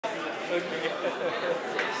Okay,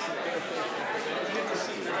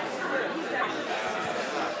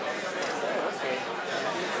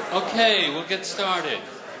 we'll get started.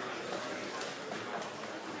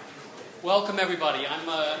 Welcome, everybody. I'm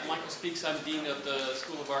Michael Speaks. I'm Dean of the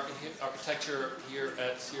School of Architecture here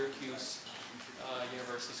at Syracuse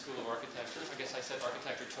University School of Architecture. I guess I said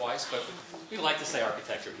architecture twice, but we like to say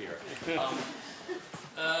architecture here.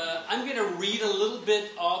 I'm going to read a little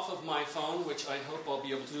bit off of my phone, which I hope I'll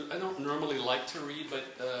be able to do. I don't normally like to read, but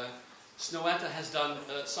Snøhetta has done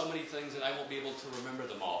so many things that I won't be able to remember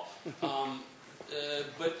them all.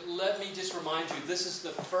 But let me just remind you, this is the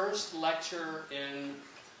first lecture in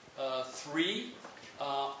 3.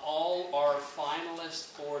 All are finalists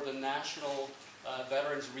for the National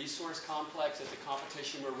Veterans Resource Complex. It's a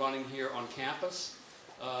competition we're running here on campus.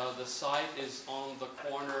 The site is on the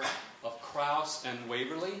corner of Krause and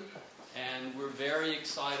Waverly, and we're very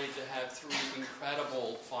excited to have 3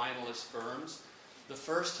 incredible finalist firms. The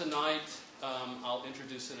first tonight, I'll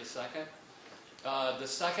introduce in a second. The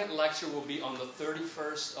second lecture will be on the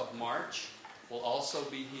 31st of March. We'll also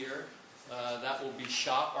be here. That will be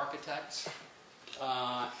shop architects.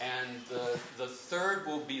 And the third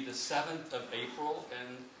will be the 7th of April,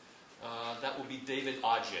 and that will be David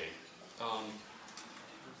Ajay.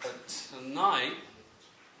 But tonight,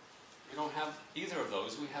 we don't have either of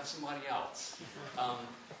those. We have somebody else.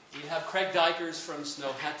 We have Craig Dykers from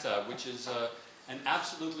Snøhetta, which is an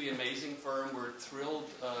absolutely amazing firm. We're thrilled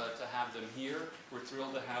to have them here. We're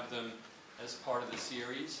thrilled to have them as part of the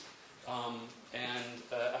series. And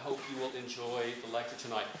I hope you will enjoy the lecture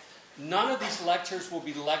tonight. None of these lectures will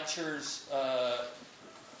be lectures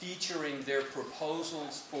featuring their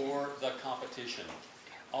proposals for the competition.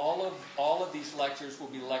 All of these lectures will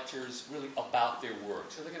be lectures really about their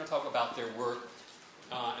work. So they're going to talk about their work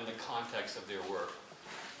and the context of their work.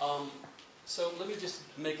 So let me just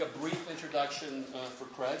make a brief introduction for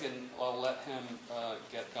Craig, and I'll let him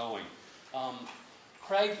get going.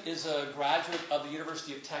 Craig is a graduate of the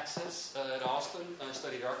University of Texas at Austin,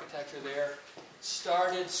 studied architecture there,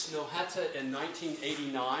 started Snøhetta in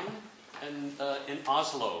 1989 and in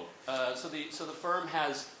Oslo. So the firm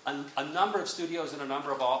has a number of studios and a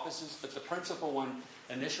number of offices, but the principal one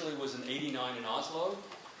initially was in 89 in Oslo.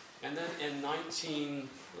 And then in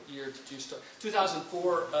what year did you start?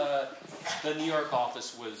 2004, the New York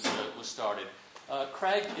office was started.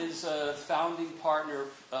 Craig is a founding partner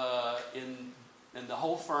in the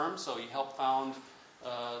whole firm, so he helped found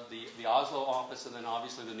the Oslo office and then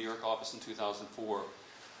obviously the New York office in 2004.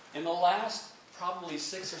 In the last probably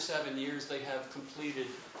 6 or 7 years, they have completed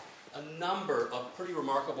a number of pretty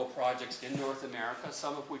remarkable projects in North America,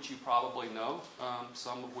 some of which you probably know,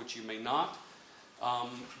 some of which you may not.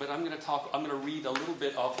 But I'm going to read a little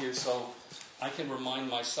bit off here so I can remind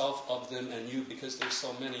myself of them and you, because there's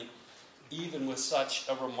so many, even with such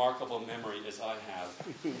a remarkable memory as I have.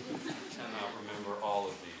 I cannot remember all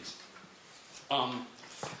of these.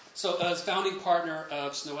 So as founding partner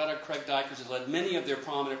of Snøhetta, Craig Dykers has led many of their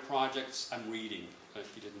prominent projects. I'm reading,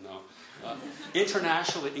 if you didn't know.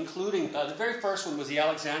 Internationally, including the very first one was the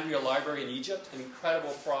Alexandria Library in Egypt, an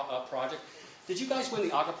incredible project. Did you guys win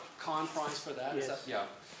the Aga Khan Prize for that? Yes. Is that, yeah.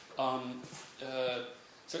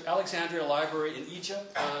 So Alexandria Library in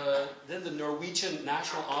Egypt, then the Norwegian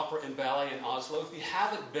National Opera and Ballet in Oslo. If you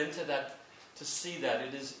haven't been to see that,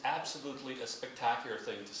 it is absolutely a spectacular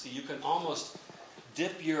thing to see. You can almost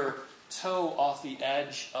dip your toe off the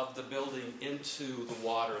edge of the building into the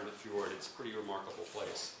water in the fjord. It's a pretty remarkable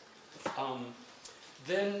place.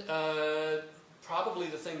 Then probably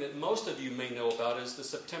the thing that most of you may know about is the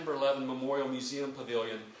September 11 Memorial Museum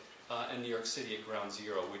Pavilion in New York City at Ground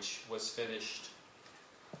Zero, which was finished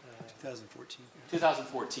 2014.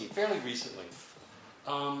 2014, fairly recently.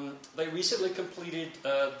 They recently completed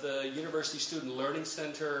the University Student Learning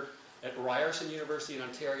Center at Ryerson University in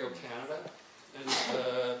Ontario, Canada, and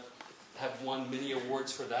have won many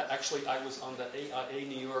awards for that. Actually, I was on the AIA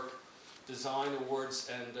New York Design Awards,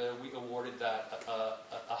 and we awarded that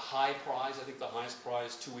a high prize, I think the highest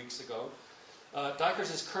prize, 2 weeks ago.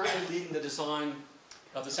 Dykers is currently leading the design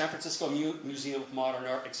of the San Francisco Museum of Modern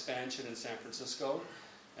Art expansion in San Francisco,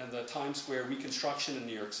 and the Times Square Reconstruction in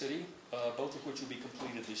New York City, both of which will be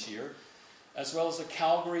completed this year, as well as the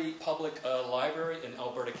Calgary Public Library in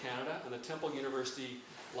Alberta, Canada, and the Temple University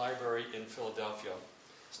Library in Philadelphia.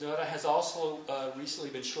 Snøhetta has also recently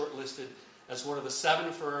been shortlisted as one of the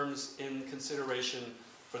 7 firms in consideration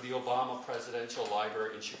for the Obama Presidential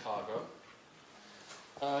Library in Chicago.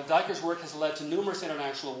 Dykers' work has led to numerous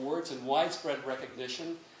international awards and widespread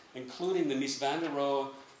recognition, including the Mies van der Rohe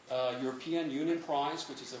European Union Prize,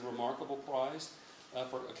 which is a remarkable prize,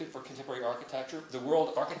 for contemporary architecture, the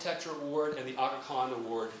World Architecture Award, and the Aga Khan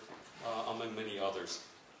Award, among many others.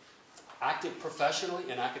 Active professionally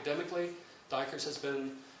and academically, Dykers has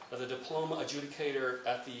been the diploma adjudicator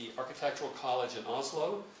at the Architectural College in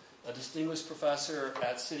Oslo, a distinguished professor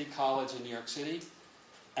at City College in New York City,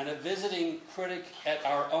 and a visiting critic at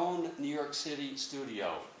our own New York City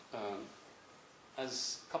studio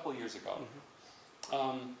as a couple of years ago.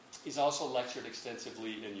 He's also lectured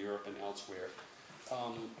extensively in Europe and elsewhere.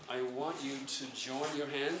 I want you to join your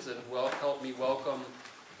hands and help me welcome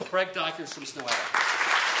Craig Dykers from Snøhetta.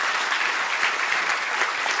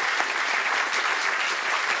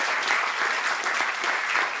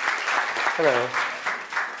 Hello.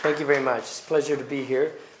 Thank you very much. It's a pleasure to be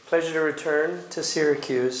here. Pleasure to return to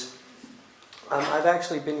Syracuse. I've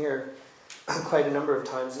actually been here quite a number of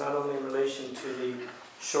times, not only in relation to the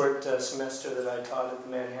short semester that I taught at the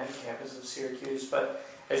Manhattan campus of Syracuse, but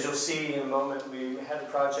as you'll see in a moment, we had a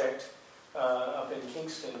project up in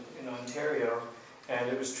Kingston in Ontario, and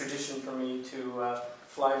it was tradition for me to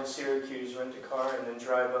fly to Syracuse, rent a car, and then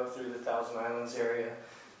drive up through the Thousand Islands area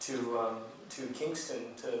to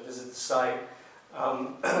Kingston to visit the site.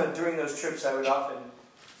 During those trips, I would often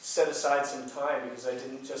set aside some time because I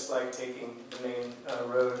didn't just like taking the main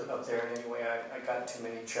road up there in any way. I got too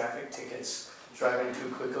many traffic tickets driving too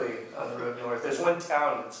quickly on the road north. There's one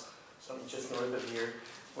town that's just north of here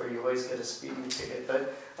where you always get a speeding ticket.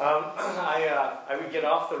 But I would get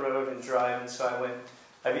off the road and drive, and so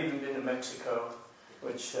I've even been to Mexico,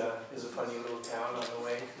 which is a funny little town on the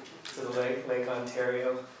way to the Lake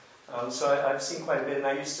Ontario. So I've seen quite a bit, and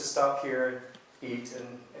I used to stop here and eat,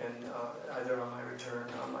 and either on my return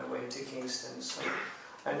or on my way to Kingston. So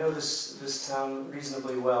I know this town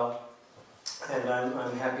reasonably well, and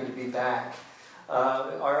I'm happy to be back.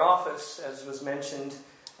 Our office, as was mentioned,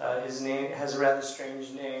 has a rather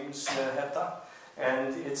strange name, Snøhetta,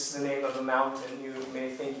 and it's the name of a mountain. You may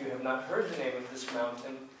think you have not heard the name of this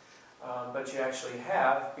mountain, but you actually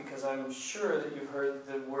have, because I'm sure that you've heard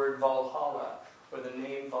the word Valhalla, or the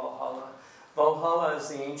name Valhalla. Valhalla is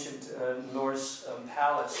the ancient Norse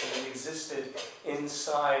palace, and it existed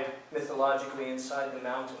mythologically inside the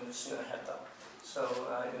mountain of Snøhetta. So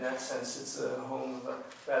in that sense, it's the home of a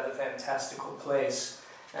rather fantastical place.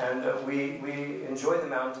 And we enjoy the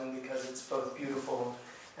mountain because it's both beautiful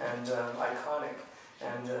and iconic.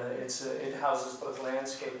 And it houses both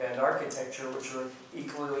landscape and architecture, which are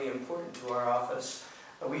equally important to our office.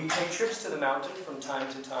 We take trips to the mountain from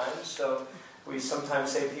time to time, so we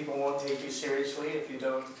sometimes say people won't take you seriously if you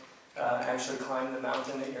don't actually climb the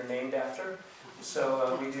mountain that you're named after.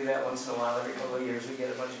 So we do that once in a while. Every couple of years we get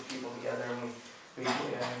a bunch of people together and we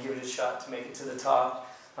give it a shot to make it to the top.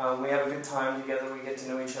 We have a good time together. We get to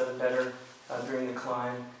know each other better during the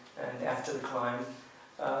climb and after the climb.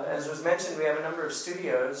 As was mentioned, we have a number of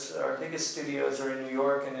studios. Our biggest studios are in New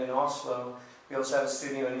York and in Oslo. We also have a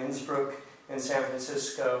studio in Innsbruck, in San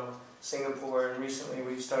Francisco, Singapore, and recently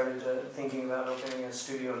we've started thinking about opening a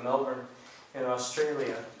studio in Melbourne, in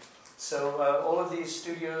Australia. So all of these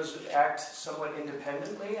studios act somewhat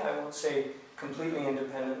independently. I won't say completely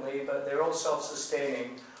independently, but they're all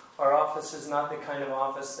self-sustaining. Our office is not the kind of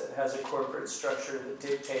office that has a corporate structure that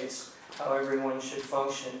dictates how everyone should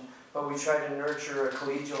function, but we try to nurture a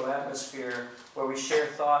collegial atmosphere where we share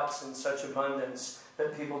thoughts in such abundance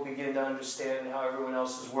that people begin to understand how everyone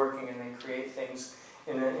else is working, and they create things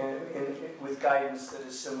with guidance that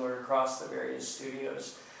is similar across the various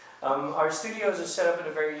studios. Our studios are set up in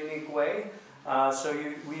a very unique way.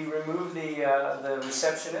 We remove the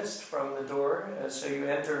receptionist from the door, so you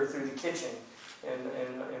enter through the kitchen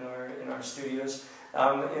in our studios.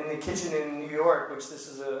 In the kitchen in New York, which this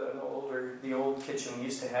is the old kitchen we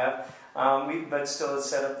used to have, but still it's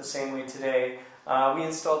set up the same way today. We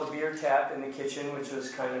installed a beer tap in the kitchen, which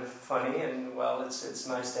was kind of funny, and well, it's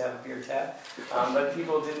nice to have a beer tap. But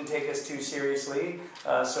people didn't take us too seriously,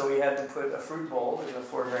 so we had to put a fruit bowl in the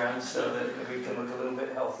foreground so that we can look a little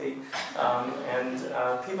bit healthy.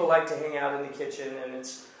 People like to hang out in the kitchen, and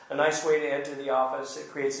it's a nice way to enter the office. It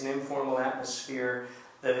creates an informal atmosphere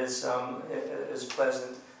that is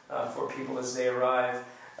pleasant for people as they arrive.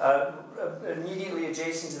 Immediately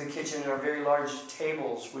adjacent to the kitchen are very large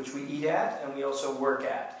tables which we eat at and we also work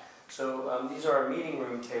at. So these are our meeting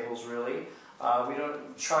room tables, really. We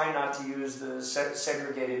don't try not to use the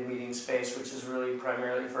segregated meeting space, which is really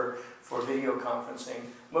primarily for video conferencing.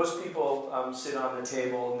 Most people sit on the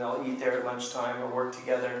table and they'll eat there at lunchtime or work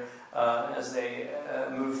together as they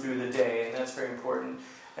move through the day, and that's very important.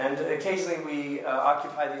 And occasionally we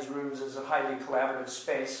occupy these rooms as a highly collaborative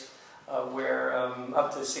space where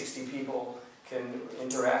up to 60 people can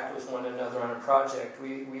interact with one another on a project.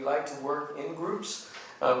 We like to work in groups.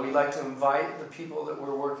 We like to invite the people that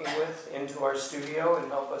we're working with into our studio and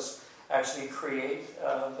help us actually create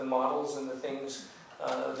the models and the things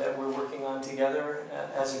that we're working on together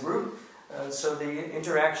as a group. So the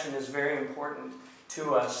interaction is very important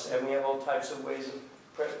to us, and we have all types of ways of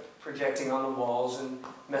projecting on the walls and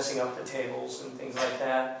messing up the tables and things like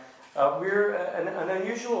that. We're an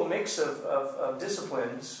unusual mix of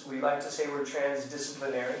disciplines. We like to say we're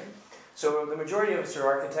transdisciplinary. So the majority of us are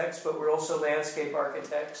architects, but we're also landscape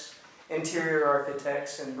architects, interior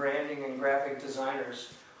architects, and branding and graphic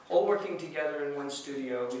designers, all working together in one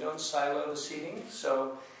studio. We don't silo the seating,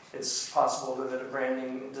 so it's possible that a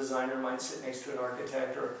branding designer might sit next to an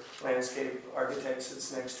architect, or landscape architect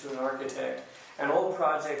sits next to an architect. And all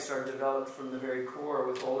projects are developed from the very core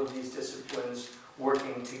with all of these disciplines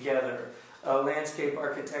working together. A landscape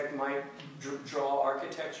architect might draw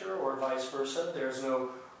architecture or vice versa. There's no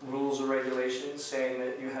rules or regulations saying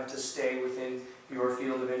that you have to stay within your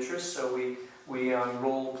field of interest, so we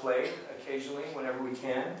role play occasionally whenever we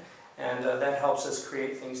can, and that helps us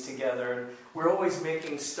create things together. And we're always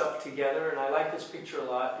making stuff together, and I like this picture a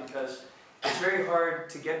lot because it's very hard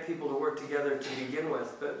to get people to work together to begin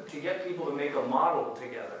with, but to get people to make a model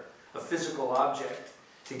together, a physical object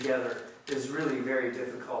together, is really very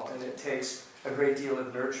difficult, and it takes a great deal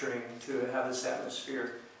of nurturing to have this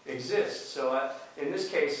atmosphere exist. So in this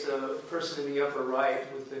case, the person in the upper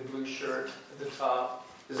right with the blue shirt at the top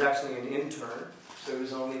is actually an intern. So he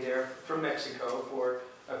was only there from Mexico for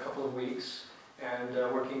a couple of weeks and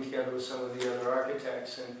working together with some of the other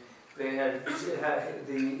architects. And they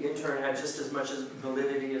the intern had just as much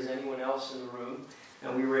validity as anyone else in the room,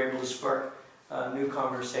 and we were able to spark new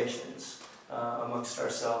conversations amongst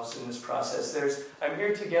ourselves in this process. I'm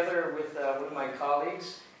here together with one of my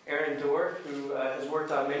colleagues, Aaron Dorff, who has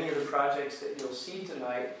worked on many of the projects that you'll see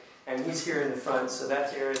tonight, and he's here in the front, so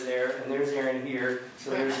that's Aaron there, and there's Aaron here,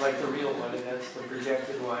 so there's like the real one, and that's the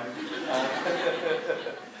projected one.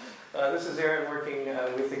 This is Aaron working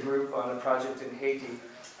with the group on a project in Haiti,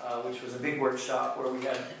 which was a big workshop where we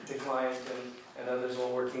had the client and others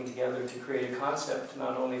all working together to create a concept,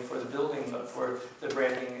 not only for the building, but for the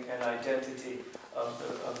branding and identity of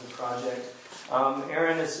the project.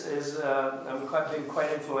 Aaron has been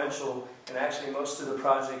quite influential in actually most of the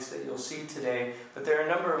projects that you'll see today, but there are a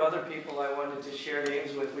number of other people I wanted to share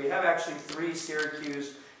names with. We have actually 3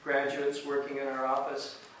 Syracuse graduates working in our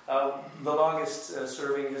office. The longest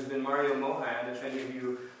serving has been Mario Mohan. If any of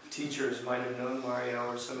you teachers might have known Mario,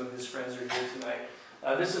 or some of his friends are here tonight.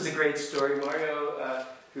 This is a great story. Mario,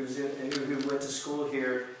 who went to school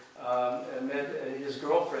here, met his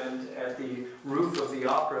girlfriend at the roof of the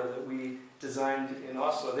opera that we designed in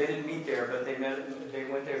Oslo. They didn't meet there, but they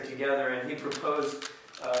went there together, and he proposed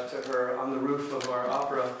to her on the roof of our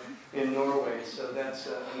opera in Norway. So that's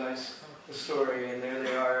a nice story, and there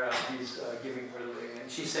they are. He's giving her the ring,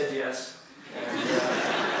 and she said yes,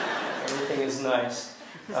 and everything is nice.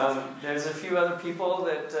 There's a few other people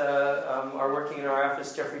that are working in our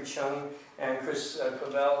office, Jeffrey Chung and Chris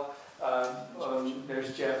Covell.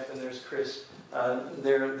 There's Jeff and there's Chris.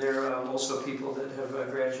 They're also people that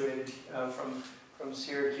have graduated from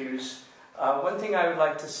Syracuse. One thing I would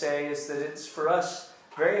like to say is that it's for us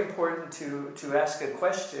very important to ask a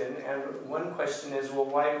question, and one question is, well,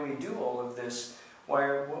 why do we do all of this?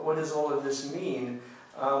 What does all of this mean?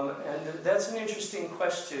 And that's an interesting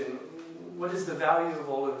question. What is the value of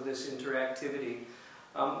all of this interactivity?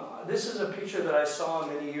 This is a picture that I saw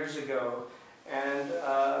many years ago, and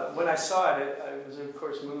when I saw it, I was of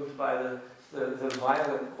course moved by the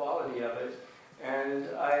violent quality of it, and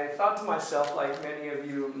I thought to myself, like many of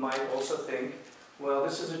you might also think, well,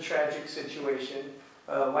 this is a tragic situation.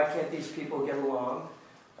 Why can't these people get along?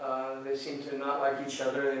 They seem to not like each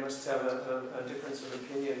other. They must have a difference of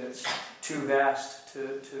opinion that's too vast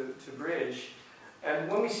to bridge.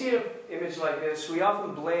 And when we see an image like this, we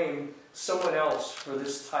often blame someone else for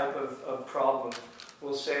this type of problem.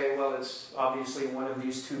 We'll say, well, it's obviously one of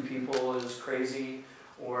these 2 people is crazy,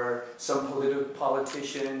 or some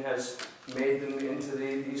politician has made them into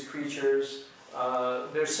these creatures.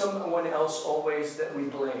 There's someone else always that we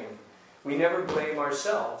blame. We never blame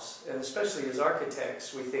ourselves, and especially as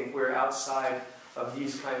architects, we think we're outside of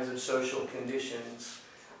these kinds of social conditions.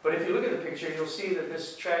 But if you look at the picture, you'll see that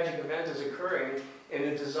this tragic event is occurring in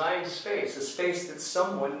a designed space, a space that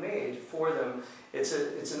someone made for them. It's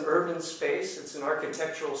an urban space, it's an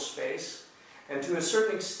architectural space, and to a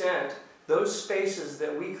certain extent, those spaces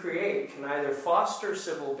that we create can either foster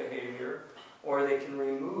civil behavior or they can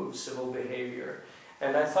remove civil behavior.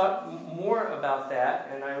 And I thought more about that,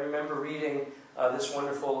 and I remember reading this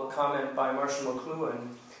wonderful comment by Marshall McLuhan,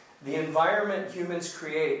 the environment humans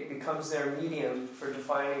create becomes their medium for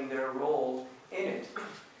defining their role in it.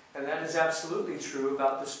 And that is absolutely true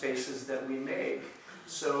about the spaces that we make.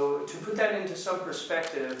 So to put that into some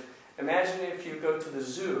perspective, imagine if you go to the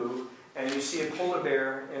zoo and you see a polar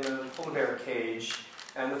bear in a polar bear cage,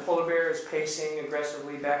 and the polar bear is pacing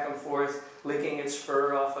aggressively back and forth, licking its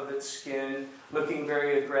fur off of its skin, looking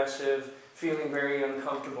very aggressive, feeling very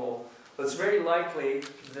uncomfortable. Well, it's very likely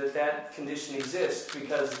that that condition exists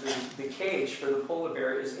because the cage for the polar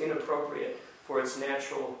bear is inappropriate for its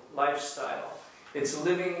natural lifestyle. It's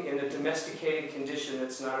living in a domesticated condition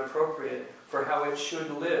that's not appropriate for how it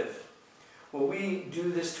should live. Well, we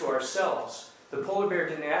do this to ourselves. The polar bear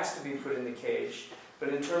didn't ask to be put in the cage, but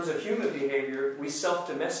in terms of human behavior, we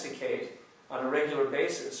self-domesticate on a regular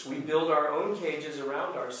basis. We build our own cages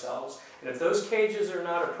around ourselves, and if those cages are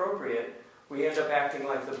not appropriate, we end up acting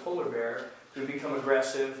like the polar bear. We become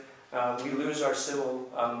aggressive, we lose our civil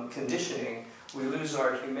conditioning, we lose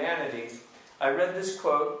our humanity. I read this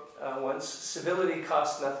quote once, "Civility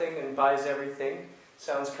costs nothing and buys everything."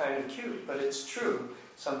 Sounds kind of cute, but it's true.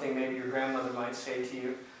 Something maybe your grandmother might say to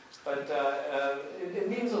you. But it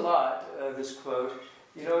means a lot, this quote.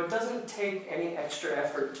 You know, it doesn't take any extra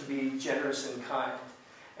effort to be generous and kind.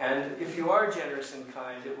 And if you are generous and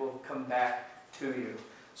kind, it will come back to you.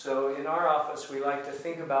 So in our office, we like to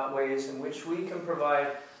think about ways in which we can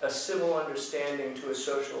provide a civil understanding to a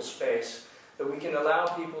social space, that we can allow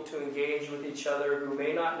people to engage with each other who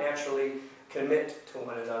may not naturally commit to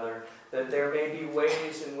one another, that there may be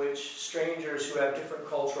ways in which strangers who have different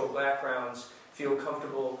cultural backgrounds feel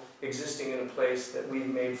comfortable existing in a place that we've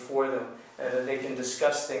made for them, and that they can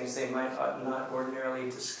discuss things they might not ordinarily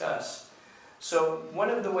discuss. So one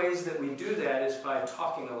of the ways that we do that is by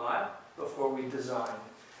talking a lot before we design.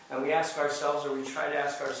 And we ask ourselves, or we try to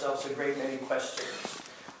ask ourselves, a great many questions.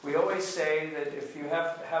 We always say that if you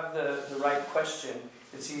have the right question,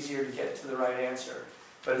 it's easier to get to the right answer.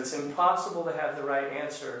 But it's impossible to have the right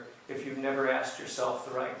answer if you've never asked yourself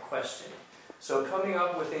the right question. So coming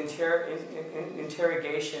up with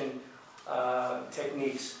interrogation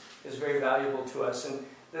techniques is very valuable to us. And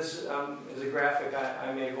this is a graphic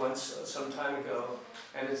I made once some time ago,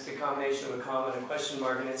 and it's the combination of a comma and a question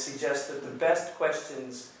mark, and it suggests that the best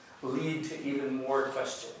questions lead to even more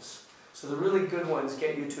questions. So the really good ones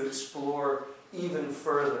get you to explore even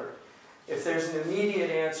further. If there's an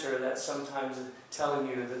immediate answer, that's sometimes telling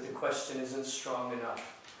you that the question isn't strong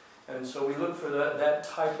enough. And so we look for that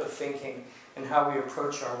type of thinking in how we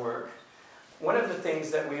approach our work. One of the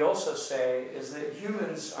things that we also say is that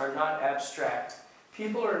humans are not abstract.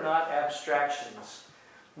 People are not abstractions.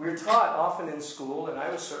 We're taught often in school, and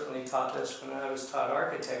I was certainly taught this when I was taught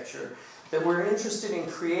architecture, that we're interested in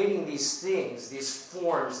creating these things, these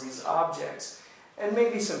forms, these objects, and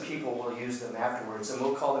maybe some people will use them afterwards, and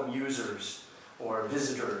we'll call them users or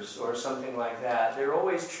visitors or something like that. They're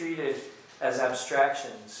always treated as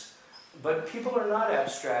abstractions. But people are not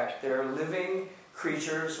abstract. They're living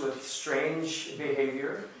creatures with strange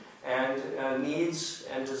behavior and needs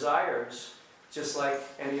and desires, just like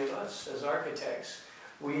any of us as architects.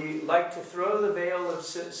 We like to throw the veil of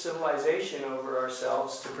civilization over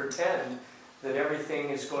ourselves to pretend that everything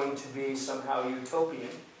is going to be somehow utopian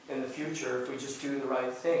in the future if we just do the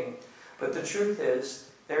right thing. But the truth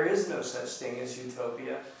is, there is no such thing as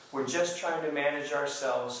utopia. We're just trying to manage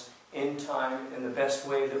ourselves in time in the best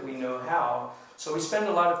way that we know how. So we spend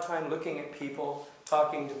a lot of time looking at people,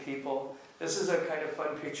 talking to people. This is a kind of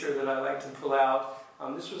fun picture that I like to pull out.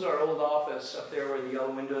 This was our old office up there where the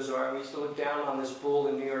yellow windows are. And we used to look down on this bull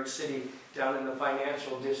in New York City, down in the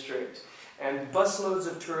financial district. And busloads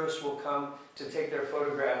of tourists will come to take their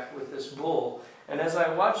photograph with this bull. And as I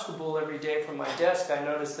watched the bull every day from my desk, I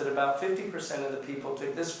noticed that about 50% of the people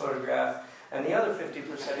took this photograph, and the other 50% of the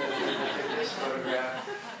people took this photograph.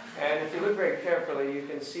 And if you look very carefully, you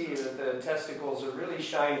can see that the testicles are really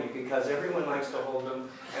shiny because everyone likes to hold them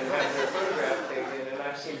and have their photograph taken. And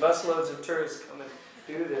I've seen busloads of tourists come and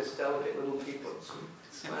do this, delicate little people.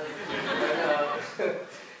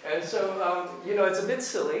 And so, you know, it's a bit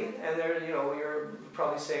silly, and you're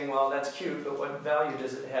probably saying, well, that's cute, but what value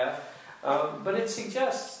does it have? But it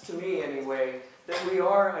suggests, to me anyway, that we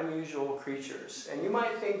are unusual creatures. And you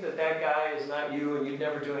might think that that guy is not you and you'd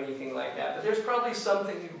never do anything like that. But there's probably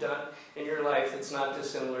something you've done in your life that's not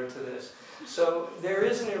dissimilar to this. So there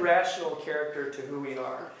is an irrational character to who we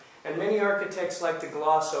are. And many architects like to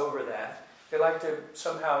gloss over that. They like to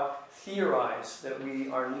somehow theorize that we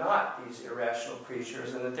are not these irrational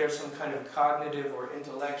creatures and that there's some kind of cognitive or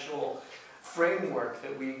intellectual framework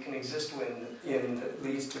that we can exist in that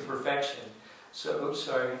leads to perfection. So, oops,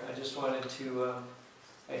 sorry, I just wanted to,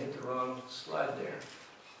 I hit the wrong slide there.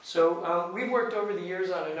 So we've worked over the years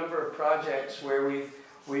on a number of projects where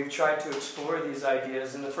we've tried to explore these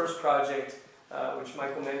ideas. And the first project, which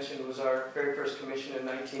Michael mentioned, was our very first commission in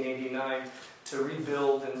 1989 to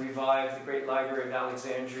rebuild and revive the Great Library of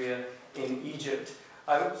Alexandria in Egypt.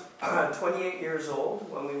 I was 28 years old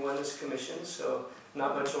when we won this commission, so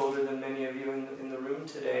not much older than many of you in the room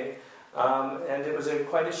today. And it was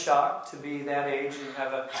quite a shock to be that age and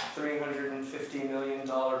have a $350 million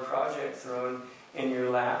project thrown in your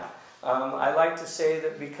lap. I like to say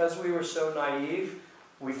that because we were so naive,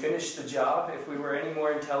 we finished the job. If we were any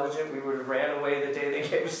more intelligent, we would have ran away the day they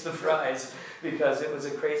gave us the prize, because it was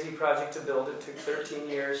a crazy project to build. It took 13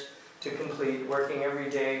 years to complete, working every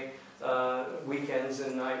day, weekends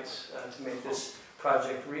and nights, to make this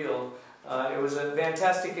project real. It was a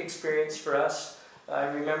fantastic experience for us. I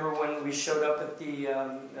remember when we showed up at the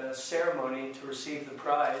ceremony to receive the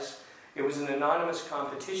prize. It was an anonymous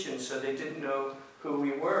competition, so they didn't know who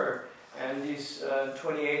we were. And these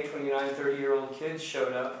 28, 29, 30-year-old kids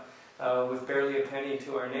showed up with barely a penny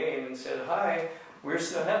to our name and said, "Hi, we're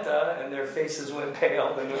Snøhetta," and their faces went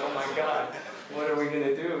pale. And oh my God, what are we going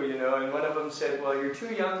to do? You know? And one of them said, "Well, you're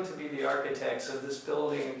too young to be the architects of this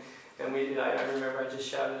building." And I remember I just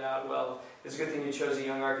shouted out, "Well, it's a good thing you chose a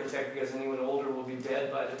young architect, because anyone older will be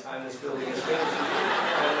dead by the time this building is finished."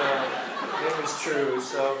 And it was true.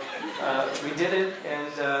 So we did it,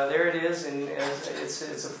 and there it is. And it's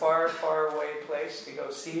a far, far away place to go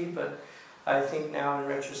see, but I think now in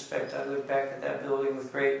retrospect, I look back at that building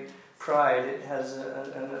with great pride. It has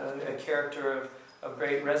a character of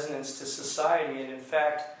great resonance to society, and in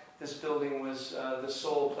fact, this building was the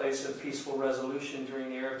sole place of peaceful resolution during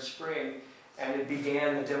the Arab Spring, and it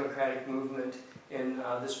began the democratic movement in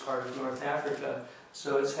this part of North Africa.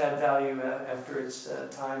 So it's had value after its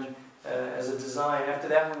time as a design. After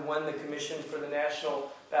that, we won the commission for the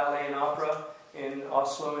National Ballet and Opera in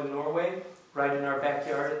Oslo in Norway, right in our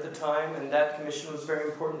backyard at the time, and that commission was very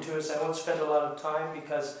important to us. I won't spend a lot of time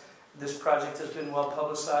because this project has been well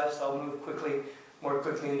publicized. I'll move more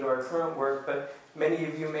quickly into our current work, but many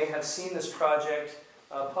of you may have seen this project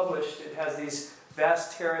published. It has these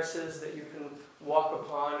vast terraces that you can walk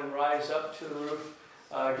upon and rise up to the roof,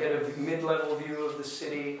 get a mid-level view of the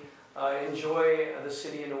city, enjoy the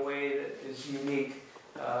city in a way that is unique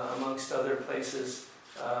amongst other places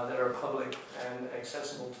that are public and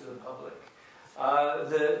accessible to the public.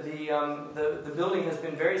 The building has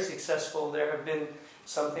been very successful. There have been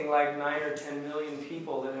something like 9 or 10 million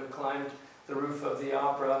people that have climbed the roof of the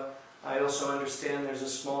opera. I also understand there's a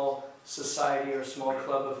small society or small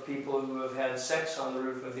club of people who have had sex on the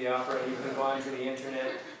roof of the opera. You can go onto the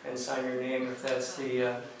internet and sign your name if that's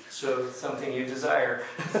something you desire.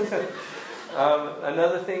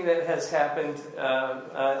 Another thing that has happened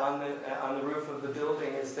on the roof of the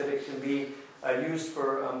building is that it can be used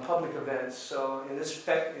for public events. So in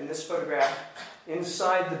this photograph,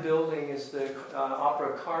 inside the building is the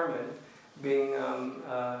opera Carmen, being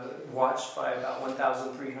watched by about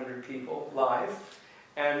 1,300 people live.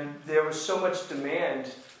 And there was so much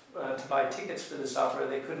demand to buy tickets for this opera,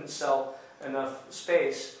 they couldn't sell enough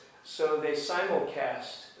space. So they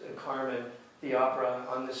simulcast Carmen, the opera,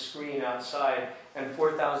 on the screen outside, and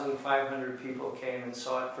 4,500 people came and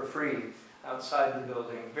saw it for free outside the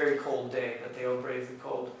building. Very cold day, but they all braved the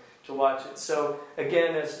cold to watch it. So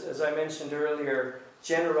again, as I mentioned earlier,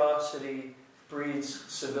 generosity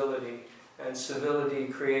breeds civility, and civility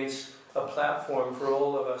creates a platform for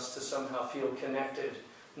all of us to somehow feel connected,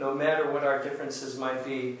 no matter what our differences might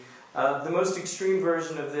be. The most extreme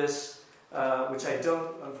version of this, which I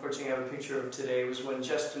don't unfortunately have a picture of today, was when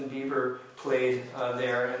Justin Bieber played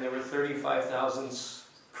there, and there were 35,000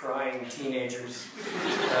 crying teenagers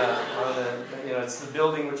on it's the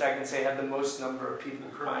building which I can say had the most number of people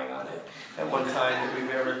crying on it at one time that we've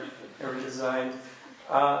ever designed.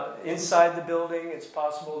 Inside the building, it's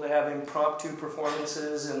possible to have impromptu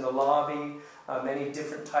performances in the lobby, many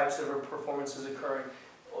different types of performances occurring.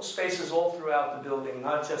 Spaces all throughout the building,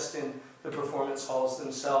 not just in the performance halls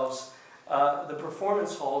themselves. The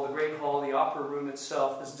performance hall, the Great Hall, the opera room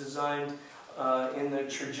itself, is designed in the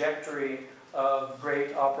trajectory of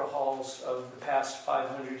great opera halls of the past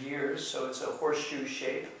 500 years. So it's a horseshoe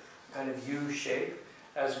shape, kind of U shape,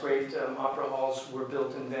 as great opera halls were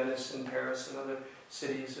built in Venice and Paris and other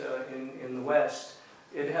cities in the West.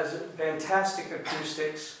 It has fantastic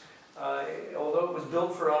acoustics. Although it was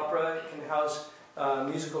built for opera, it can house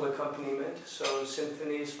musical accompaniment, so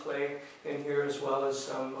symphonies play in here as well as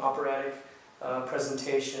operatic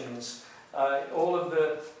presentations. All of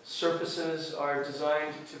the surfaces are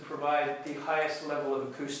designed to provide the highest level of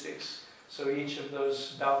acoustics, So each of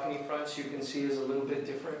those balcony fronts you can see is a little bit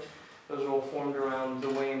different. Those are all formed around the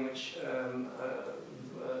way in which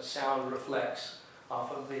sound reflects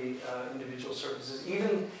off of the individual surfaces.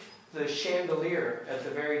 Even the chandelier at the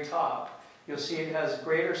very top, you'll see it has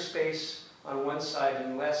greater space on one side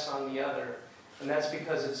and less on the other. And that's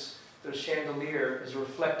because the chandelier is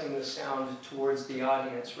reflecting the sound towards the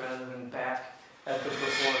audience rather than back at the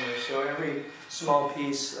performer. So every small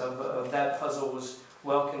piece of that puzzle was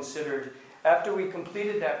well considered. After we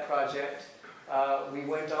completed that project, we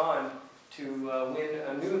went on to win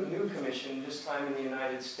a new commission, this time in the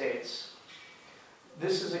United States.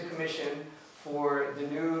 This is a commission for the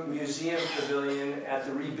new museum pavilion at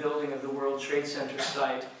the rebuilding of the World Trade Center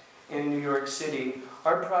site in New York City.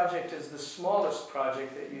 Our project is the smallest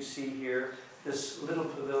project that you see here, this little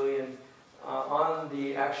pavilion on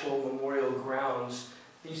the actual memorial grounds.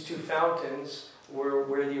 These two fountains were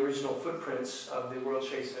where the original footprints of the World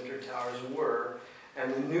Trade Center towers were,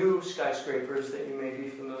 and the new skyscrapers that you may be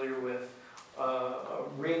familiar with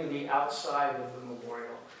ring the outside of the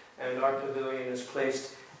memorial. And our pavilion is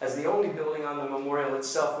placed as the only building on the memorial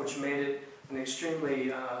itself, which made it an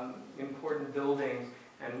extremely important building,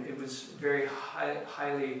 and it was very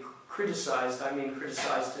highly criticized. I mean,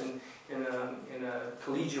 criticized in a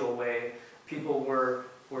collegial way. People were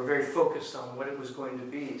very focused on what it was going to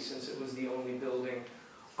be, since it was the only building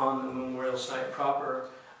on the memorial site proper.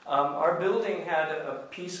 Our building had a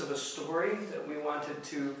piece of a story that we wanted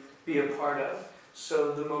to be a part of.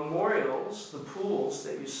 So the memorials, the pools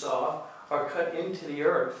that you saw, are cut into the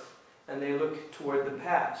earth, and they look toward the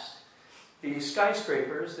past. The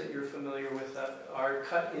skyscrapers that you're familiar with are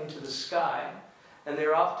cut into the sky, and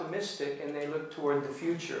they're optimistic, and they look toward the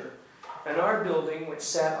future. And our building, which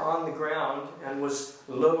sat on the ground and was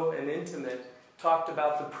low and intimate, talked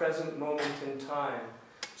about the present moment in time.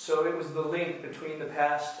 So it was the link between the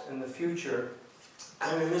past and the future.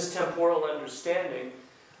 And in this temporal understanding,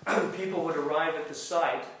 people would arrive at the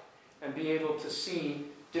site and be able to see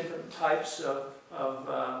different types of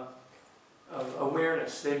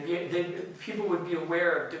awareness. People would be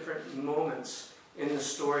aware of different moments in the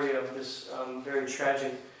story of this very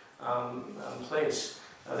tragic place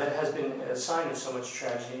that has been a sign of so much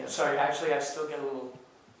tragedy. Sorry, actually I still get a little,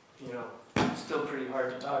 still pretty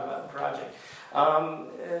hard to talk about the project.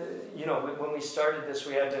 When we started this,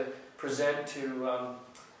 we had to present to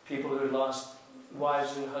people who had lost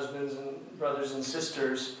wives and husbands and brothers and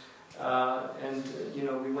sisters,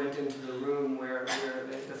 we went into the room where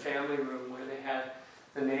the family room where they had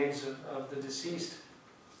the names of the deceased,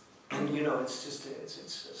 and it's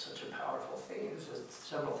such a powerful thing. It's just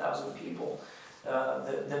several thousand people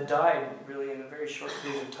that died really in a very short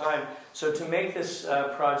period of time. So to make this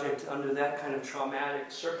project under that kind of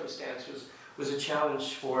traumatic circumstance was a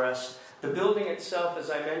challenge for us. The building itself, as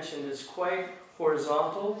I mentioned, is quite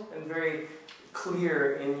horizontal and very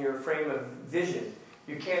clear in your frame of vision.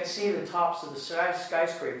 You can't see the tops of the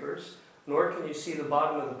skyscrapers, nor can you see the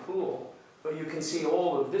bottom of the pool, but you can see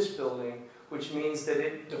all of this building, which means that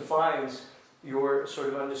it defines your sort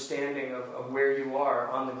of understanding of where you are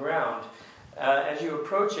on the ground. As you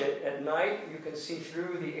approach it at night, you can see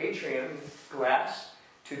through the atrium glass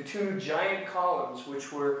to two giant columns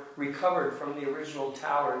which were recovered from the original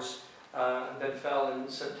towers that fell in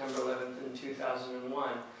September 11th in 2001.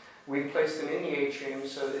 We placed them in the atrium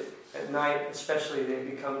so that at night, especially, they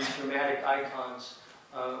become dramatic icons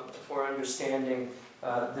for understanding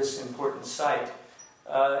this important site.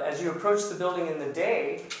 As you approach the building in the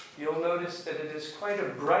day, you'll notice that it is quite a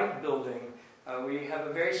bright building. We have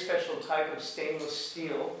a very special type of stainless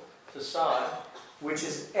steel facade, which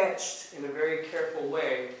is etched in a very careful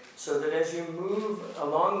way, so that as you move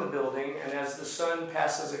along the building and as the sun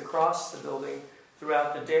passes across the building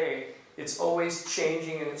throughout the day, it's always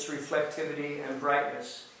changing in its reflectivity and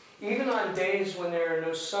brightness. Even on days when there are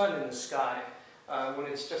no sun in the sky, when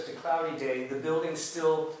it's just a cloudy day, the building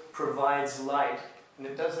still provides light, and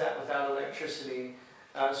it does that without electricity.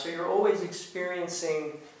 So you're always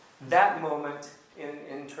experiencing that moment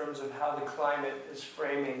in terms of how the climate is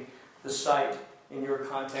framing the site in your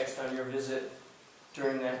context on your visit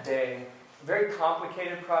during that day. A very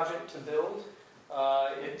complicated project to build.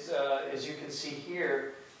 As you can see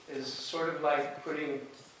here, is sort of like putting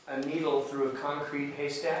a needle through a concrete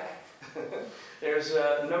haystack. There's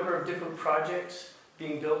a number of different projects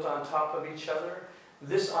being built on top of each other.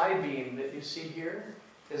 This I-beam that you see here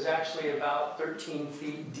is actually about 13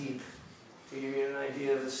 feet deep, to give you an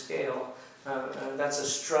idea of the scale. That's a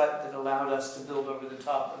strut that allowed us to build over the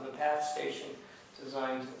top of the path station,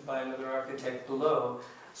 designed by another architect below.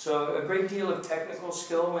 So a great deal of technical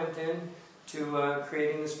skill went in to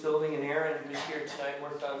creating this building, and Aaron, who's here tonight,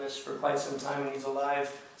 worked on this for quite some time, and he's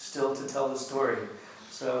alive still to tell the story.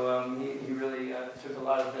 So he really took a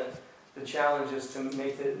lot of the challenges to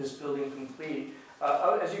make this building complete.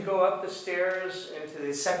 As you go up the stairs into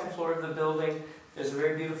the second floor of the building, there's a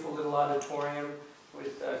very beautiful little auditorium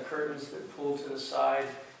with curtains that pull to the side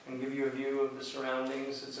and give you a view of the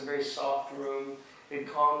surroundings. It's a very soft room.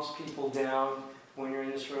 It calms people down when you're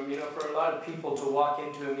in this room. You know, for a lot of people to walk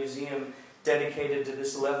into a museum dedicated to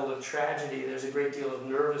this level of tragedy, there's a great deal of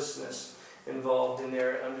nervousness involved in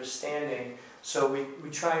their understanding. So we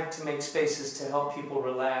try to make spaces to help people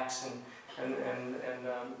relax and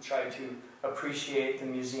try to appreciate the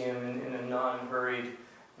museum in a non-hurried,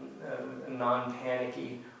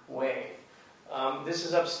 non-panicky way. This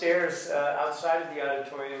is upstairs outside of the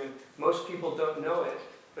auditorium. Most people don't know it,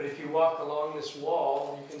 but if you walk along this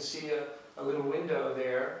wall, you can see a little window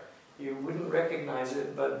there. You wouldn't recognize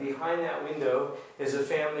it, but behind that window is a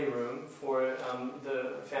family room for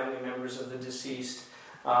the family members of the deceased.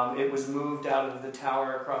 It was moved out of the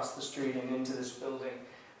tower across the street and into this building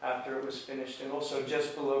after it was finished. And also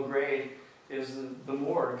just below grade is the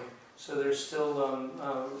morgue. So there's still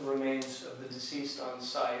remains of the deceased on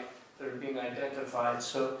site that are being identified.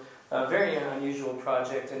 So a very unusual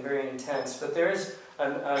project and very intense. But there is a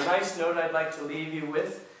nice note I'd like to leave you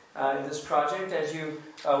with in this project. As you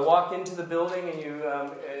walk into the building and you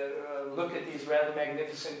look at these rather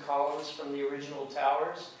magnificent columns from the original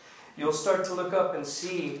towers, you'll start to look up and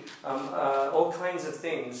see all kinds of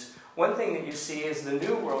things. One thing that you see is the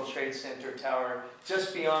new World Trade Center tower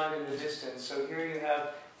just beyond in the distance. So here you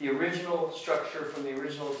have the original structure from the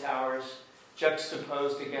original towers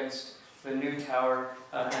juxtaposed against the new tower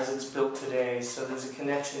as it's built today. So there's a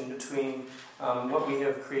connection between what we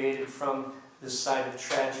have created from this site of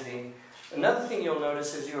tragedy. Another thing you'll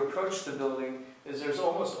notice as you approach the building is there's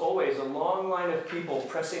almost always a long line of people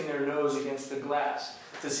pressing their nose against the glass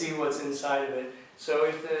to see what's inside of it. So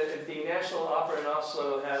if the National Opera in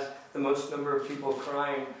Oslo has the most number of people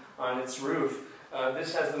crying on its roof,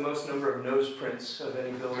 this has the most number of nose prints of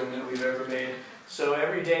any building that we've ever made. So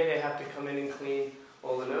every day they have to come in and clean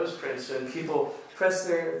all the nose prints, and people press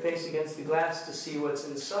their face against the glass to see what's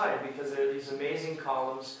inside, because there are these amazing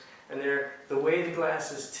columns, and the way the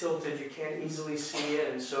glass is tilted, you can't easily see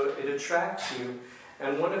in, so it attracts you.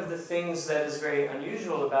 And one of the things that is very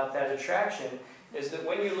unusual about that attraction is that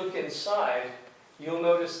when you look inside, you'll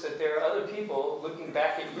notice that there are other people looking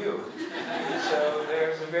back at you. So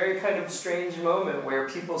there's a very kind of strange moment where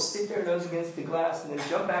people stick their nose against the glass and then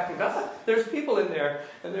jump back and go, ah, there's people in there,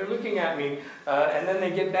 and they're looking at me. And then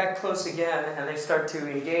they get back close again, and they start to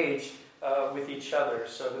engage with each other.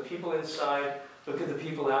 So the people inside look at the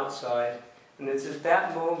people outside, and it's at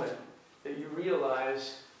that moment that you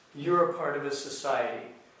realize you're a part of a society.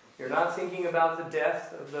 You're not thinking about the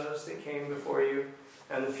death of those that came before you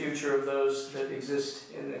and the future of those that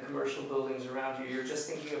exist in the commercial buildings around you. You're just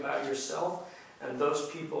thinking about yourself and those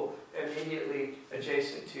people immediately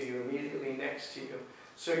adjacent to you, immediately next to you.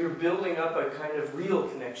 So you're building up a kind of real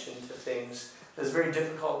connection to things that's very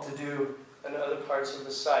difficult to do in other parts of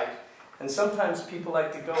the site. And sometimes people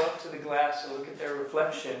like to go up to the glass and look at their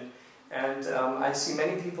reflection, and I see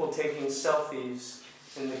many people taking selfies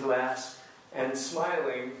in the glass and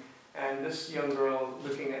smiling. And this young girl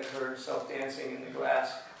looking at herself dancing in the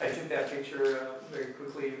glass, I took that picture very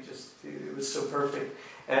quickly. It was so perfect.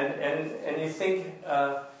 And you think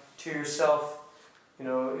to yourself, you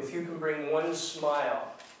know, if you can bring one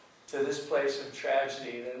smile to this place of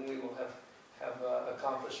tragedy, then we will have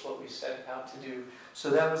accomplished what we set out to do. So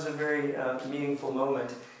that was a very meaningful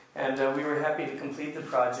moment, and we were happy to complete the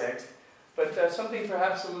project. But something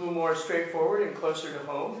perhaps a little more straightforward and closer to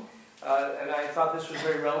home. And I thought this was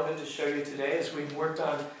very relevant to show you today, as we've worked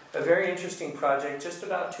on a very interesting project just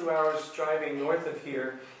about 2 hours driving north of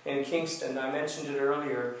here in Kingston. I mentioned it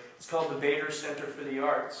earlier. It's called the Bader Center for the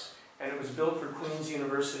Arts, and it was built for Queen's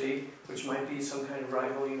University, which might be some kind of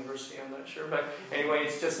rival university, I'm not sure. But anyway,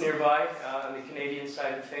 it's just nearby on the Canadian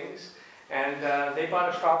side of things. And they bought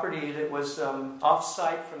a property that was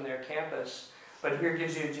off-site from their campus. But here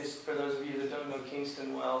gives you, just for those of you that don't know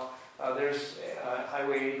Kingston well, there's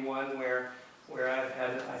Highway 81 where I've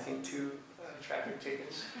had, I think, 2 traffic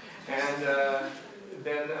tickets. And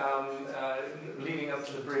then leading up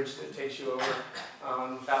to the bridge that takes you over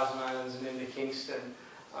Thousand Islands and into Kingston.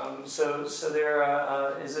 So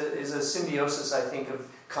there is a symbiosis, I think, of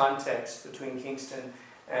context between Kingston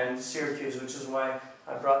and Syracuse, which is why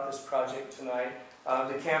I brought this project tonight.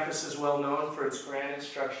 The campus is well known for its granite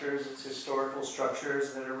structures, its historical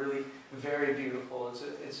structures that are really very beautiful.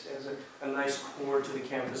 It has a nice core to the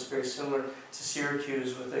campus, very similar to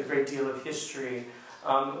Syracuse, with a great deal of history.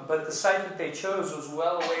 But the site that they chose was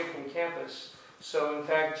well away from campus. So in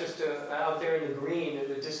fact, just out there in the green, in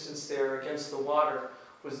the distance there against the water,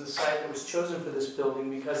 was the site that was chosen for this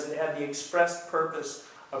building because it had the express purpose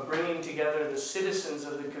of bringing together the citizens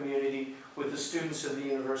of the community with the students of the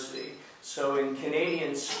university. So in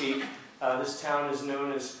Canadian speak, this town is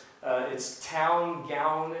known as, it's town,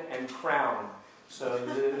 gown, and crown. So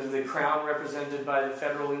the crown represented by the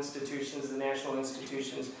federal institutions, the national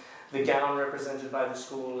institutions, the gown represented by the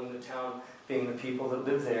school, and the town being the people that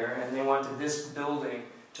live there. And they wanted this building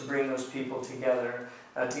to bring those people together.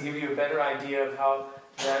 To give you a better idea of how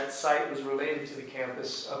that site was related to the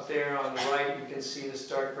campus, up there on the right you can see this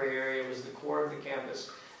dark gray area was the core of the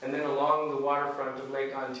campus. And then along the waterfront of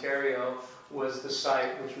Lake Ontario was the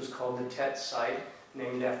site, which was called the Tet site,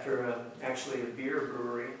 named after actually a beer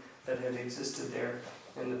brewery that had existed there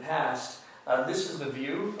in the past. This is the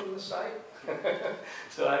view from the site.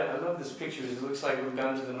 So I love this picture. It looks like we've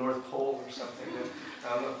gone to the North Pole or something.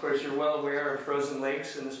 Of course, you're well aware of frozen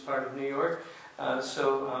lakes in this part of New York,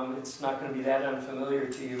 so it's not going to be that unfamiliar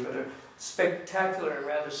to you, but a spectacular and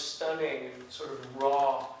rather stunning and sort of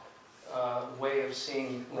raw way of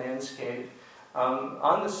seeing landscape.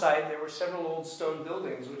 On the site, there were several old stone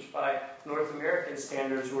buildings, which by North American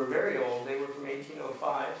standards were very old. They were from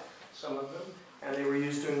 1805, some of them, and they were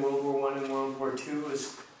used during World War I and World War II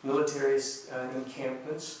as military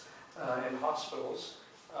encampments and hospitals,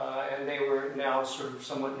 and they were now sort of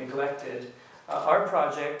somewhat neglected. Our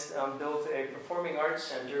project built a performing arts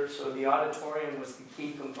center, so the auditorium was the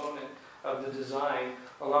key component of the design,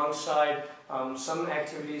 alongside some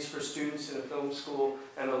activities for students in a film school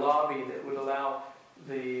and a lobby that would allow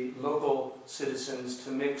the local citizens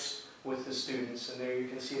to mix with the students. And there you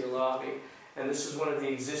can see the lobby. And this is one of the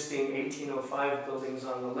existing 1805 buildings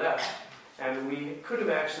on the left. And we could have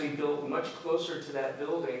actually built much closer to that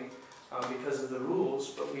building because of the rules,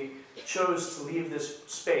 but we chose to leave this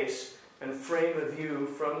space and frame a view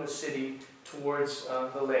from the city towards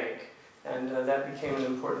the lake. And that became an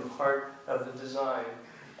important part of the design.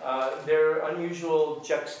 There are unusual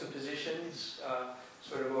juxtapositions,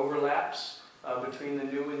 sort of overlaps between the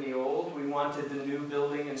new and the old. We wanted the new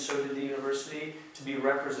building, and so did the university, to be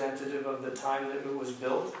representative of the time that it was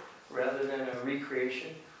built, rather than a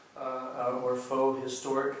recreation or faux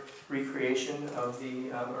historic recreation of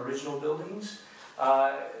the original buildings.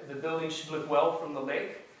 The building should look well from the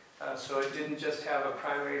lake, so it didn't just have a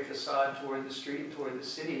primary facade toward the street, toward the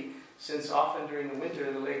city, since often during the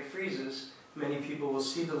winter the lake freezes. Many people will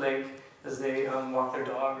see the lake as they walk their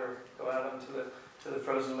dog or go out onto the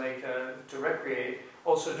frozen lake to recreate.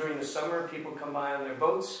 Also during the summer, people come by on their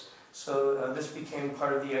boats, so this became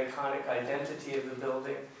part of the iconic identity of the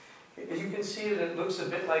building. As you can see, it looks a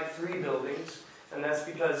bit like three buildings, and that's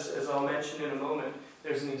because, as I'll mention in a moment,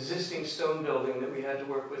 there's an existing stone building that we had to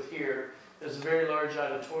work with here. There's a very large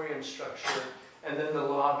auditorium structure, and then the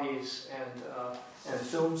lobbies and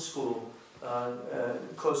film school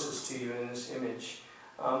closest to you in this image.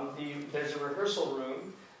 There's a rehearsal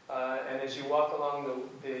room, and as you walk along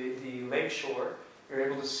the lake shore, you're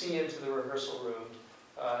able to see into the rehearsal room,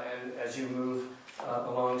 and as you move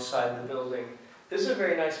alongside the building. This is a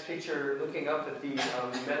very nice picture looking up at the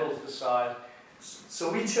metal facade.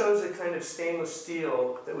 So we chose a kind of stainless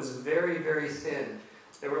steel that was very, very thin.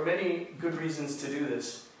 There were many good reasons to do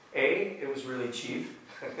this. A, it was really cheap,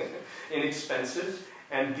 inexpensive,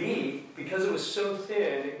 and B, because it was so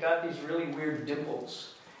thin, it got these really weird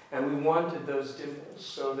dimples. And we wanted those dimples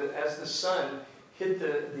so that as the sun hit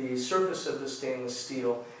the surface of the stainless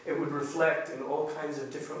steel, it would reflect in all kinds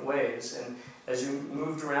of different ways. And as you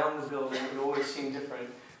moved around the building, it would always seem different.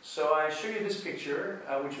 So I show you this picture,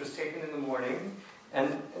 which was taken in the morning.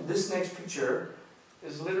 And this next picture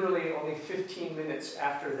is literally only 15 minutes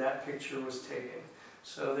after that picture was taken.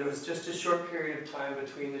 So there was just a short period of time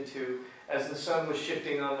between the two as the sun was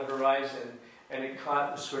shifting on the horizon, and it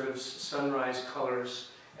caught the sort of sunrise colors.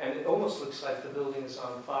 And it almost looks like the building is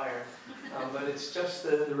on fire, but it's just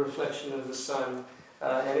the reflection of the sun.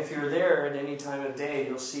 And if you're there at any time of day,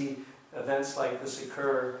 you'll see events like this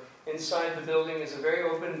occur. Inside the building is a very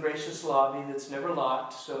open, gracious lobby that's never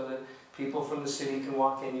locked, so that people from the city can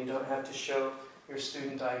walk in. You don't have to show your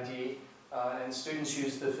student ID. And students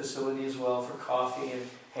use the facility as well for coffee and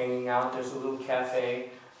hanging out. There's a little cafe,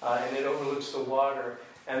 and it overlooks the water.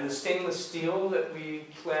 And the stainless steel that we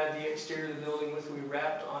clad the exterior of the building with, we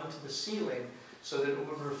wrapped onto the ceiling so that it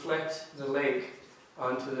would reflect the lake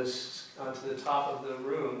onto the top of the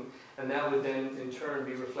room, and that would then in turn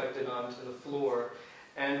be reflected onto the floor.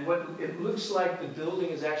 And what it looks like the building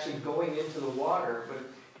is actually going into the water, but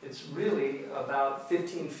it's really about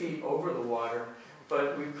 15 feet over the water.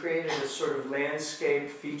 But we've created a sort of landscape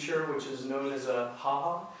feature, which is known as a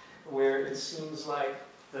ha, where it seems like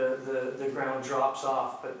the ground drops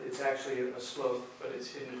off, but it's actually a slope, but it's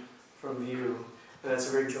hidden from view. And that's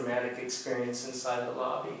a very dramatic experience inside the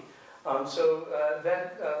lobby.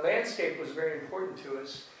 That landscape was very important to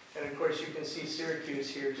us. And of course, you can see Syracuse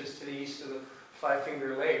here just to the east of the Five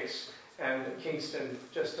Finger Lakes, and Kingston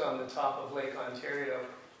just on the top of Lake Ontario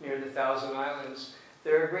near the Thousand Islands.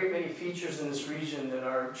 There are a great many features in this region that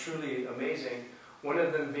are truly amazing. One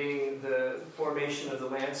of them being the formation of the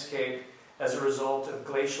landscape as a result of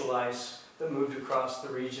glacial ice that moved across the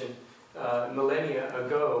region millennia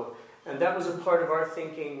ago. And that was a part of our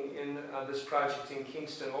thinking in this project in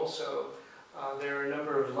Kingston also. There are a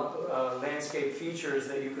number of landscape features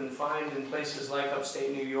that you can find in places like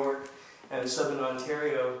upstate New York and southern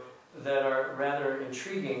Ontario that are rather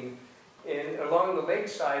intriguing. Along the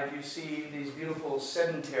lakeside, you see these beautiful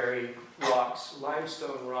sedentary rocks,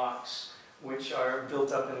 limestone rocks, which are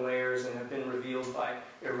built up in layers and have been revealed by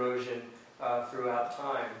erosion throughout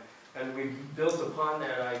time. And we built upon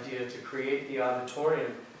that idea to create the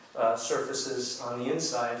auditorium surfaces on the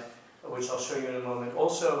inside, which I'll show you in a moment.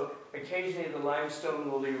 Also, occasionally the limestone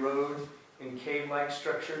will erode in cave-like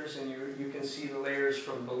structures, and you can see the layers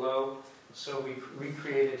from below. So we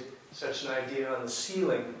recreated such an idea on the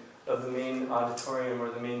ceiling of the main auditorium or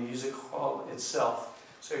the main music hall itself.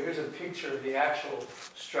 So here's a picture of the actual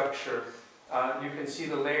structure. You can see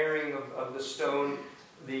the layering of the stone,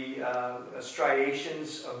 the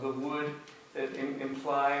striations of the wood that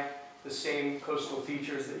imply the same coastal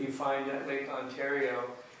features that you find at Lake Ontario.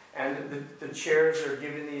 And the chairs are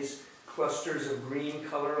given these clusters of green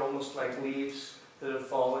color, almost like leaves that have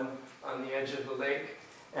fallen on the edge of the lake.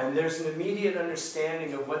 And there's an immediate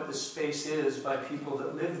understanding of what the space is by people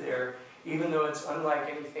that live there, even though it's unlike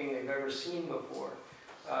anything they've ever seen before.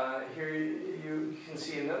 Here you can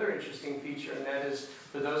see another interesting feature, and that is,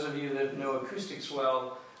 for those of you that know acoustics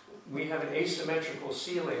well, we have an asymmetrical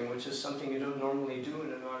ceiling, which is something you don't normally do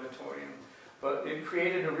in an auditorium. But it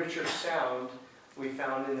created a richer sound, we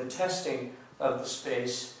found, in the testing of the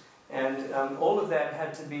space. And all of that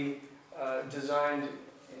had to be designed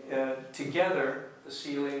together, the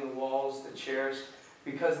ceiling, the walls, the chairs,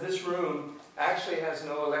 because this room actually has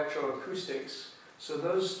no electroacoustics. So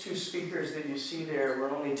those two speakers that you see there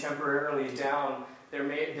were only temporarily down.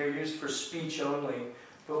 They're used for speech only.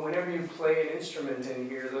 But whenever you play an instrument in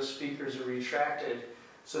here, those speakers are retracted.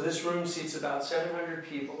 So this room seats about 700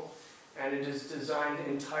 people, and it is designed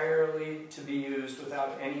entirely to be used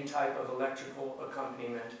without any type of electrical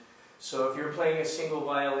accompaniment. So if you're playing a single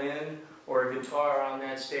violin or a guitar on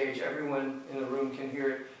that stage, everyone in the room can hear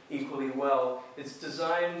it equally well. It's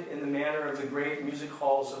designed in the manner of the great music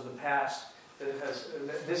halls of the past. That it has,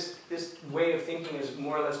 this way of thinking has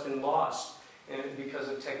more or less been lost because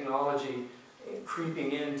of technology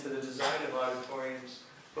creeping into the design of auditoriums.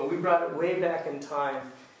 But we brought it way back in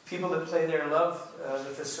time. People that play there love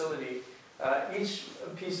the facility. Each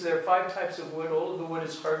piece, there are 5 types of wood. All of the wood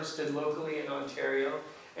is harvested locally in Ontario.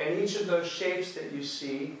 And each of those shapes that you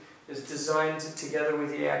see is designed together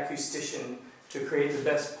with the acoustician to create the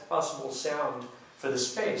best possible sound for the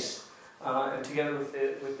space, and together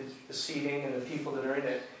with the seating and the people that are in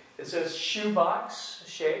it. It's a shoebox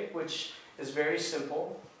shape, which is very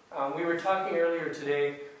simple. We were talking earlier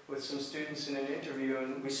today with some students in an interview,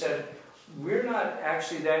 and we said, we're not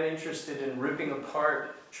actually that interested in ripping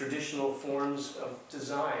apart traditional forms of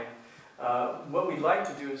design. What we'd like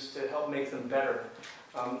to do is to help make them better.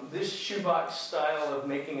 This shoebox style of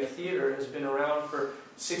making a theater has been around for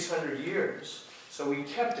 600 years. So we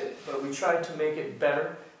kept it, but we tried to make it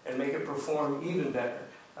better and make it perform even better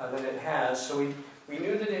than it has. So we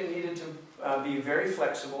knew that it needed to be very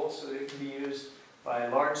flexible so that it could be used by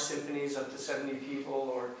large symphonies up to 70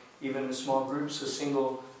 people, or even small groups, a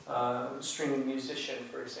single string musician,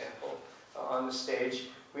 for example, on the stage.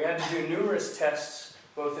 We had to do numerous tests,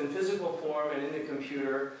 both in physical form and in the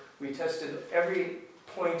computer. We tested every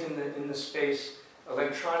point in the space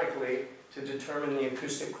electronically to determine the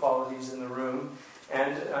acoustic qualities in the room.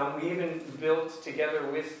 And we even built, together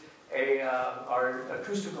with our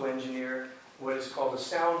acoustical engineer, what is called a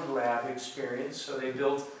sound lab experience. So they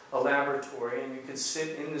built a laboratory, and you could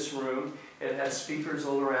sit in this room. It had speakers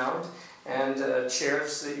all around, and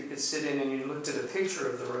chairs that you could sit in, and you looked at a picture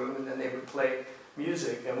of the room, and then they would play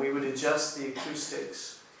music, and we would adjust the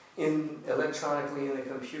acoustics electronically in the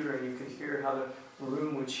computer, and you could hear how the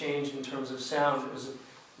room would change in terms of sound. It was a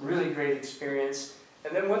really great experience.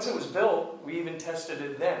 And then once it was built, we even tested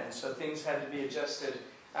it then. So things had to be adjusted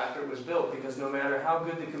after it was built, because no matter how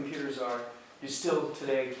good the computers are, you still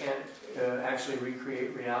today can't actually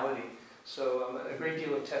recreate reality. So a great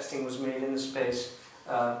deal of testing was made in the space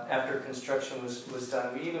after construction was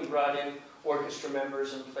done. We even brought in orchestra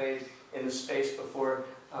members and played in the space before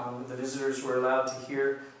the visitors were allowed to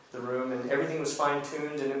hear the room, and everything was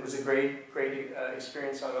fine-tuned, and it was a great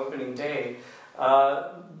experience on opening day.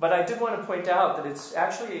 But I did want to point out that it's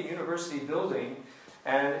actually a university building,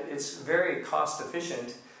 and it's very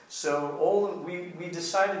cost-efficient. So we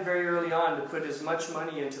decided very early on to put as much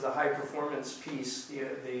money into the high-performance piece,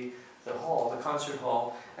 the hall, the concert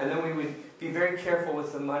hall, and then we would be very careful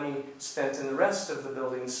with the money spent in the rest of the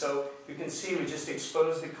building. So you can see we just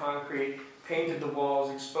exposed the concrete, painted the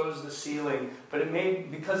walls, exposed the ceiling, but it made,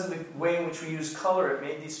 because of the way in which we use color, it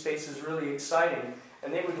made these spaces really exciting,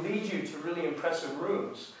 and they would lead you to really impressive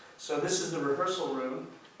rooms. So this is the rehearsal room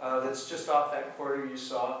that's just off that corridor you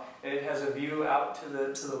saw, and it has a view out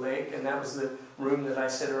to the lake, and that was the room that I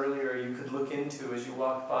said earlier you could look into as you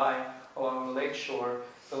walk by along the lake shore.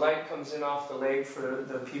 The light comes in off the lake for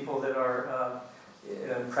the people that are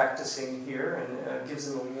practicing here, and gives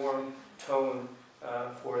them a warm tone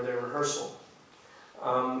for their rehearsal.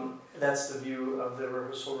 That's the view of the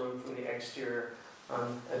rehearsal room from the exterior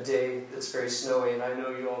on a day that's very snowy, and I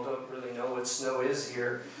know you all don't really know what snow is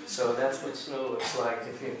here, so that's what snow looks like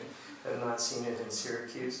if you have not seen it in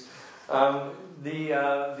Syracuse.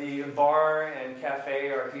 The bar and cafe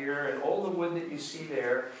are here, and all the wood that you see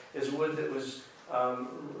there is wood that was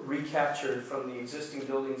recaptured from the existing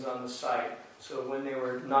buildings on the site. So when they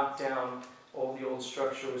were knocked down, all the old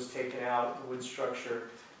structure was taken out, the wood structure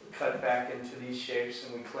cut back into these shapes,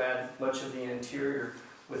 and we clad much of the interior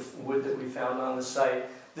with wood that we found on the site.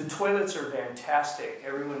 The toilets are fantastic.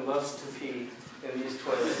 Everyone loves to pee in these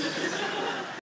toilets.